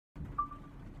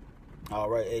All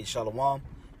right, hey, Shalom.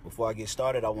 Before I get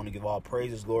started, I want to give all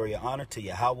praises, glory, and honor to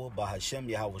Yahweh, Bahashem,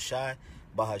 Yahawashi,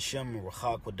 Bahashem,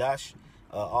 Ruach Kodash.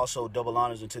 Also, double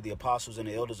honors unto the apostles and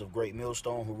the elders of Great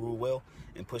Millstone who rule well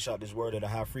and push out this word at a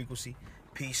high frequency.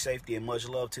 Peace, safety, and much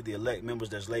love to the elect members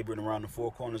that's laboring around the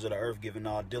four corners of the earth, giving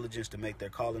all diligence to make their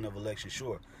calling of election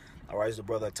sure. All right, it's the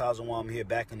brother Tazawam here,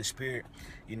 back in the spirit.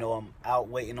 You know, I'm out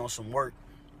waiting on some work,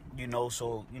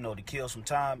 so, to kill some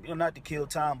time. Not to kill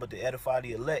time, but to edify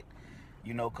the elect.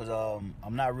 Because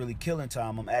I'm not really killing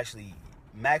time. I'm actually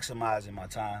maximizing my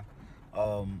time.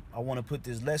 I want to put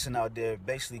this lesson out there,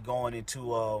 basically going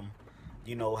into,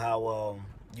 how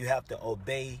you have to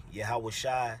obey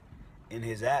Yahawashi in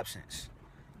his absence.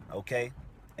 Okay?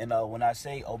 And when I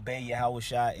say obey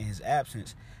Yahawashi in his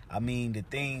absence, I mean the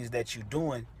things that you're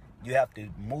doing, you have to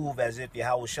move as if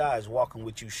Yahawashi is walking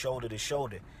with you shoulder to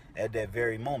shoulder at that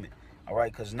very moment. All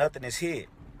right? Because nothing is hid.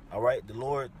 All right, the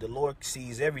Lord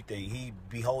sees everything. He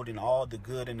beholding all the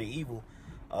good and the evil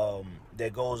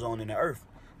that goes on in the earth.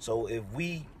 So if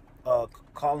we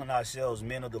calling ourselves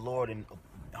men of the Lord and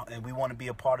we want to be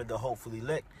a part of the hopeful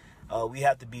elect, we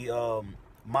have to be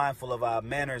mindful of our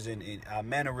manners and our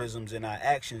mannerisms and our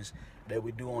actions that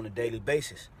we do on a daily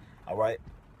basis. All right,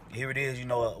 here it is.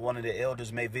 One of the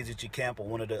elders may visit your camp, or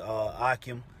one of the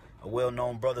Akim, a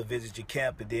well-known brother, visit your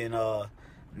camp, and then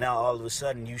now all of a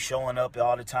sudden you showing up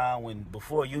all the time when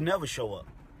before you never show up.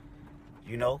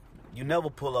 You never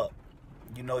pull up.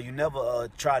 You never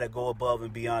try to go above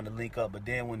and beyond the link up. But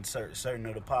then when certain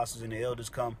of the apostles and the elders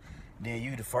come, then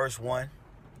you the first one,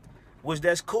 which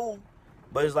that's cool.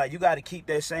 But it's like you got to keep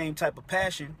that same type of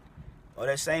passion or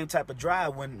that same type of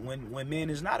drive when men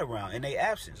is not around in their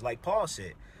absence, like Paul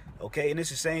said. Okay, and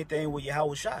it's the same thing with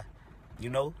Yahawashi.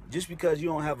 Just because you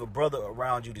don't have a brother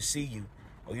around you to see you,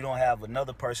 or you don't have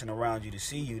another person around you to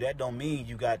see you, that don't mean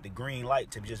you got the green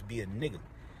light to just be a nigga.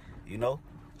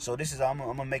 So this is, I'm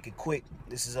gonna make it quick.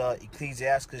 This is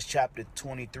Ecclesiastes chapter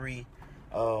 23,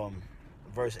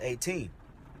 verse 18.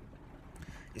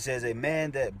 It says, a man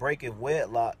that breaketh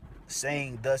wedlock,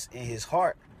 saying thus in his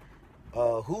heart,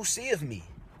 who seeth me?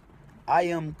 I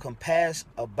am compassed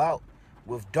about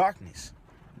with darkness.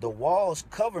 The walls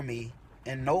cover me,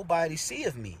 and nobody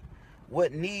seeth me.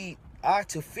 What need I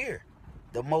to fear?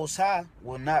 The Most High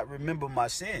will not remember my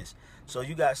sins. So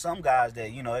you got some guys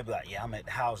that, they be like, yeah, I'm at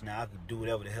the house now. I can do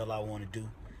whatever the hell I want to do.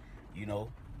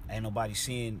 Ain't nobody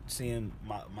seeing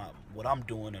my what I'm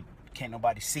doing, and can't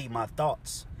nobody see my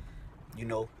thoughts.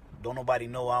 Don't nobody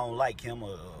know I don't like him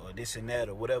or this and that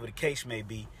or whatever the case may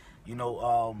be.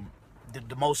 The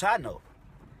Most High know.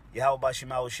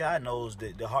 Yahawashi knows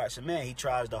the hearts of man. He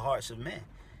tries the hearts of men.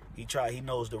 He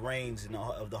knows the reins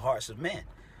of the hearts of men.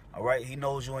 All right, he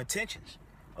knows your intentions.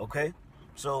 Okay,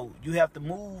 so you have to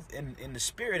move in the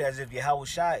spirit as if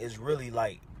Yahawashi is really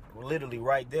literally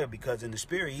right there, because in the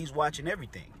spirit he's watching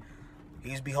everything.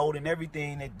 He's beholding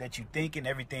everything that you thinking,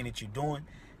 everything that you're doing,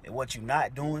 and what you're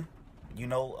not doing. If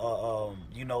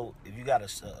you got a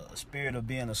spirit of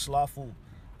being a slothful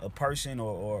person,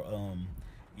 or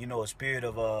a spirit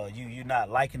of you're not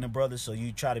liking the brother, so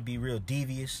you try to be real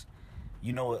devious.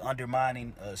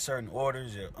 Undermining certain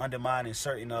orders or undermining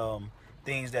certain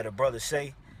things that a brother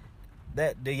say.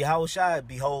 That the Yahawashi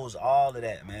beholds all of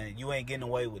that, man. You ain't getting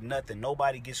away with nothing.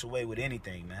 Nobody gets away with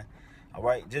anything, man. All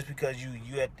right, just because you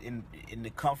in the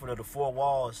comfort of the four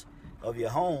walls of your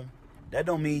home, that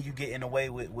don't mean you getting away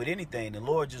with anything. The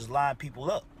Lord just line people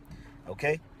up,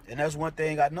 okay? And that's one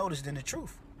thing I noticed in the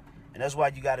truth, and that's why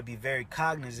you got to be very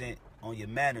cognizant on your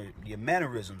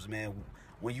mannerisms, man.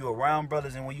 When you're around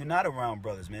brothers and when you're not around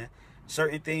brothers, man.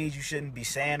 Certain things you shouldn't be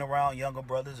saying around younger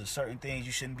brothers, or certain things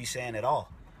you shouldn't be saying at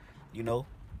all. The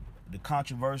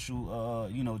controversial,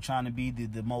 trying to be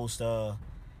the most,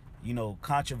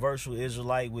 controversial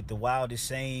Israelite with the wildest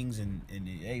sayings. And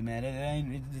hey,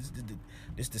 man,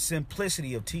 it's the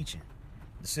simplicity of teaching.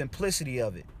 The simplicity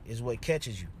of it is what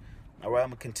catches you. All right, I'm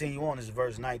going to continue on. This is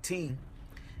verse 19.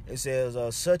 It says,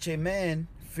 such a man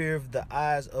feareth the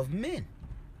eyes of men,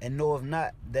 and knoweth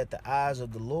not that the eyes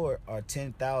of the Lord are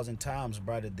 10,000 times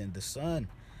brighter than the sun.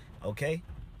 Okay?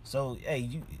 So,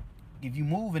 hey, if you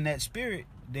move in that spirit,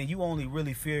 then you only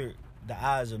really fear the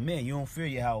eyes of men. You don't fear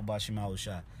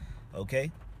Yahawashi.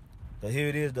 Okay? So here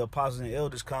it is, the apostles and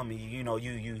elders come, and you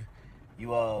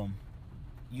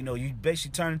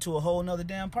basically turn into a whole nother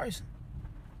damn person.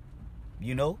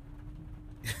 You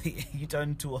turn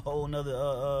into a whole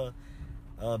nother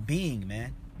being,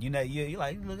 man. You're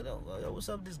like, look at that. What's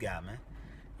up with this guy, man?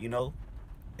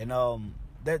 And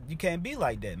that you can't be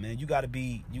like that, man. You gotta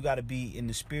be in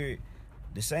the spirit,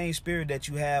 the same spirit that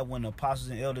you have when the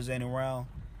apostles and elders ain't around.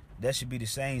 that should be the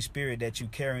same spirit that you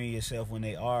carry in yourself when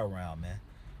they are around, man.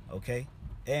 Okay?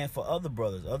 And for other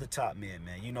brothers, other top men,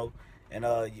 man, you know. And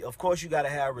of course you gotta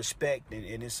have respect,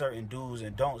 and there's certain do's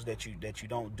and don'ts that you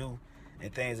don't do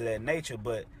and things of that nature.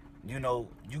 But you know,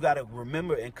 you gotta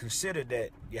remember and consider that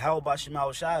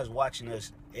Yahawashi is watching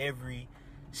us every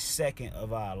second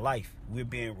of our life. We're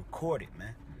being recorded,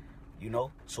 man. You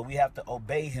know, so we have to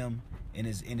obey him in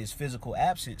his physical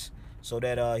absence, so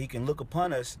that he can look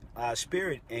upon us, our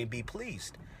spirit, and be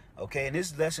pleased. Okay, and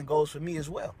this lesson goes for me as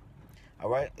well. All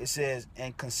right, it says,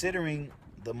 and considering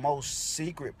the most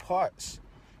secret parts,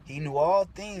 he knew all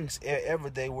things ere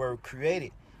ever they were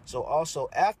created. So also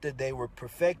after they were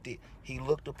perfected, he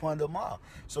looked upon them all.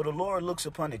 So the Lord looks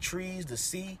upon the trees, the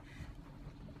sea,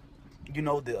 you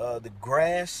know, the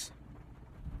grass.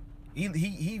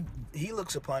 He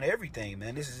looks upon everything,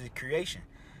 man. This is his creation.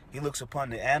 He looks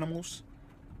upon the animals.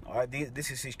 All right,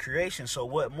 this is his creation. So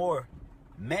what more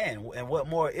man, and what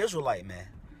more Israelite man?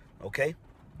 Okay,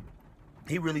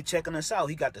 he really checking us out.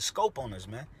 He got the scope on us,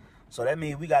 man. So that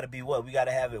means we got to be what? We got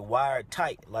to have it wired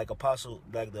tight, like the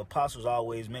apostles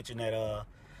always mention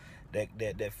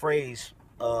that phrase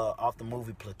off the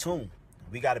movie Platoon.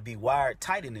 We got to be wired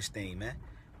tight in this thing, man.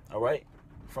 All right,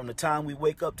 from the time we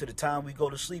wake up to the time we go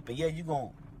to sleep. And yeah, you're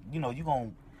gonna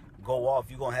go off.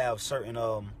 You're gonna have certain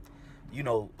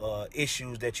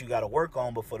issues that you got to work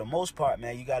on, but for the most part,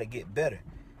 man, you got to get better.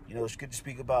 You know, it's good to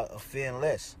speak about offend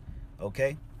less.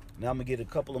 Okay, now I'm gonna get a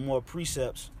couple of more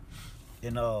precepts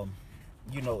in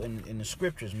in the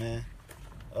scriptures, man.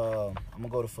 I'm gonna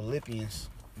go to Philippians.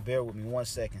 Bear with me 1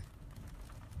 second.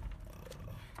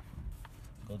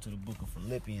 Go to the book of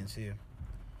Philippians here.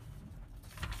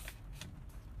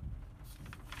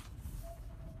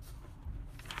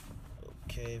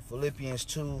 Okay, Philippians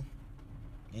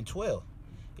 2:12.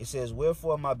 It says,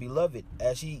 wherefore, my beloved,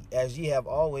 as ye have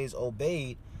always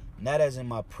obeyed, not as in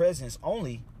my presence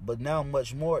only, but now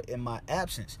much more in my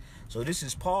absence. So this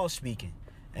is Paul speaking.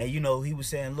 And he was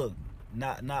saying, look,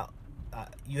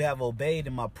 you have obeyed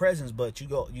in my presence, but you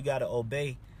got to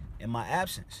obey in my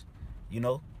absence.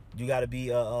 You got to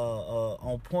be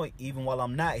on point even while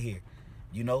I'm not here.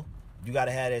 You got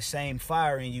to have that same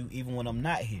fire in you even when I'm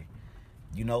not here.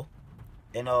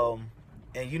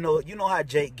 And you know how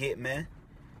Jake get, man.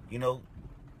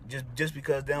 Just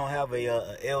because they don't have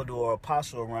a elder or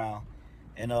apostle around,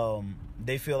 and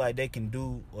they feel like they can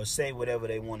do or say whatever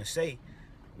they want to say,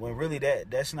 when really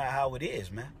that's not how it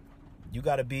is, man. You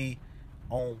got to be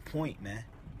on point, man.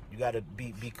 You got to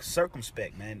be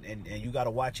circumspect, man, and you got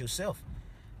to watch yourself.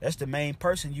 That's the main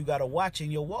person you got to watch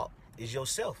in your walk, is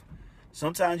yourself.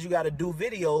 Sometimes you got to do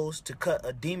videos to cut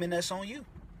a demon that's on you.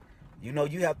 You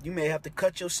may have to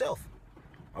cut yourself.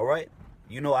 All right.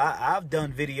 I've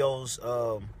done videos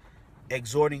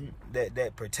exhorting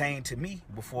that pertain to me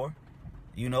before,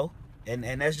 and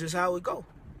that's just how it go.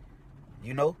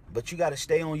 But you got to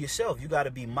stay on yourself. You got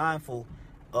to be mindful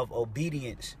of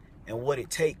obedience and what it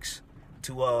takes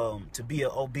to be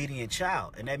an obedient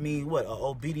child. And that means what? An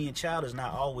obedient child is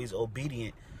not always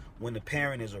obedient when the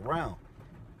parent is around.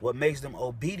 What makes them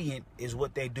obedient is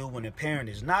what they do when the parent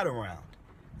is not around.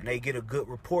 And they get a good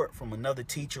report from another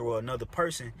teacher or another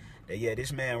person that, yeah,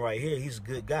 this man right here, he's a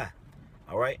good guy.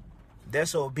 All right?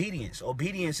 That's obedience.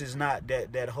 Obedience is not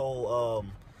that whole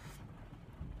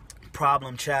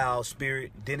problem child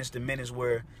spirit, Dennis the Menace,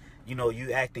 where,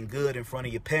 you acting good in front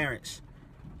of your parents.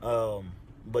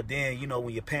 But then,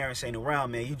 when your parents ain't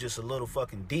around, man, you just a little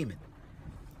fucking demon.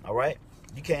 All right?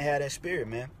 You can't have that spirit,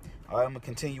 man. All right, I'm going to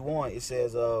continue on. It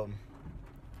says,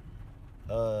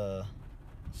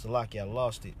 Salaki, I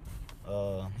lost it.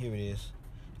 Here it is.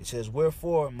 It says,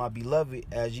 wherefore, my beloved,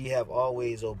 as ye have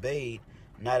always obeyed,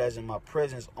 not as in my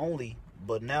presence only,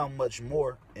 but now much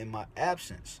more in my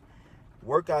absence,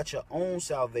 work out your own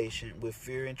salvation with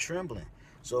fear and trembling.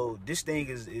 So this thing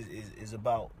is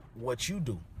about what you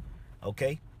do.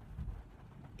 Okay?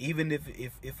 Even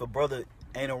if a brother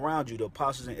ain't around you, the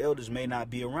apostles and elders may not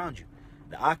be around you.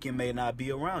 The Akim may not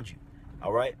be around you.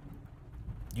 All right?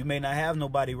 You may not have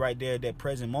nobody right there at that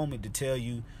present moment to tell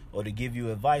you or to give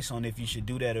you advice on if you should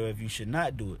do that or if you should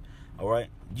not do it. All right?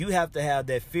 You have to have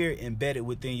that fear embedded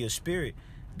within your spirit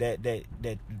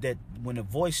that when a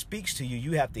voice speaks to you,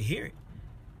 you have to hear it.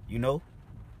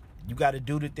 You got to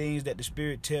do the things that the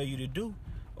Spirit tell you to do,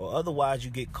 or otherwise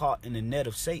you get caught in the net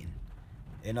of Satan.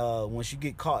 And once you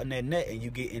get caught in that net and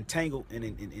you get entangled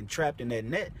and trapped in that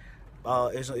net,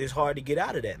 it's hard to get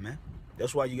out of that, man.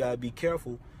 That's why you got to be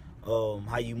careful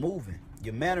how you moving,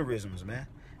 your mannerisms, man.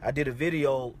 I did a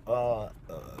video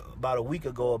about a week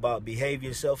ago about behave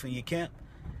yourself in your camp,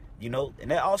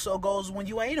 and that also goes when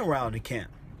you ain't around the camp,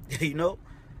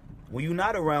 when you're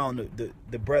not around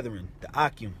the brethren, the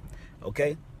Akim,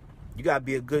 okay, you got to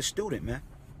be a good student, man.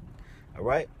 All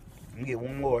right? Let me get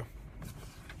one more.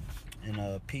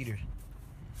 And Peter.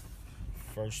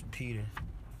 1 Peter.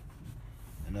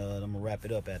 And I'm going to wrap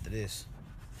it up after this.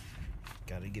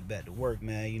 Got to get back to work,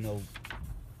 man. You know,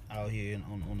 out here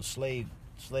on the slave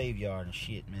yard and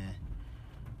shit, man.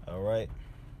 All right?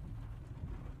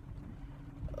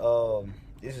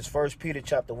 This is 1 Peter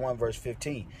chapter 1, verse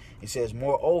 15. It says,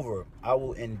 moreover, I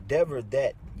will endeavor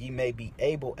that ye may be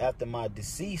able after my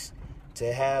decease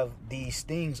to have these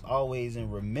things always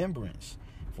in remembrance.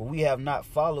 For we have not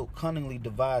followed cunningly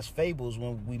devised fables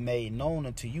when we made known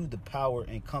unto you the power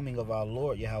and coming of our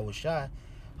Lord Yahawashi,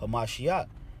 Hamashiach,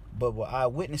 but were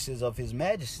eyewitnesses of his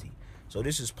majesty. So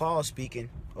this is Paul speaking,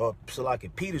 or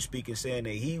like Peter speaking, saying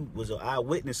that he was an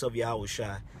eyewitness of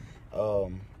Yahawashi,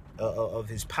 of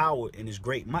his power and his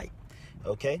great might.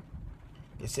 Okay?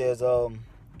 It says,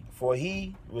 for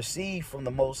he received from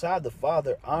the Most High, the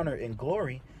Father, honor and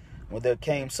glory, when there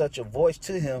came such a voice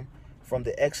to him from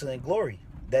the excellent glory.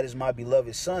 That is my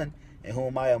beloved Son, in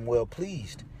whom I am well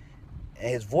pleased.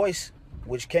 And his voice,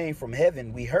 which came from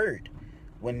heaven, we heard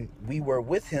when we were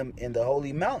with him in the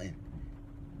holy mountain.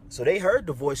 So they heard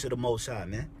the voice of the Most High,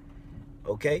 man.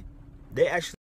 Okay? They actually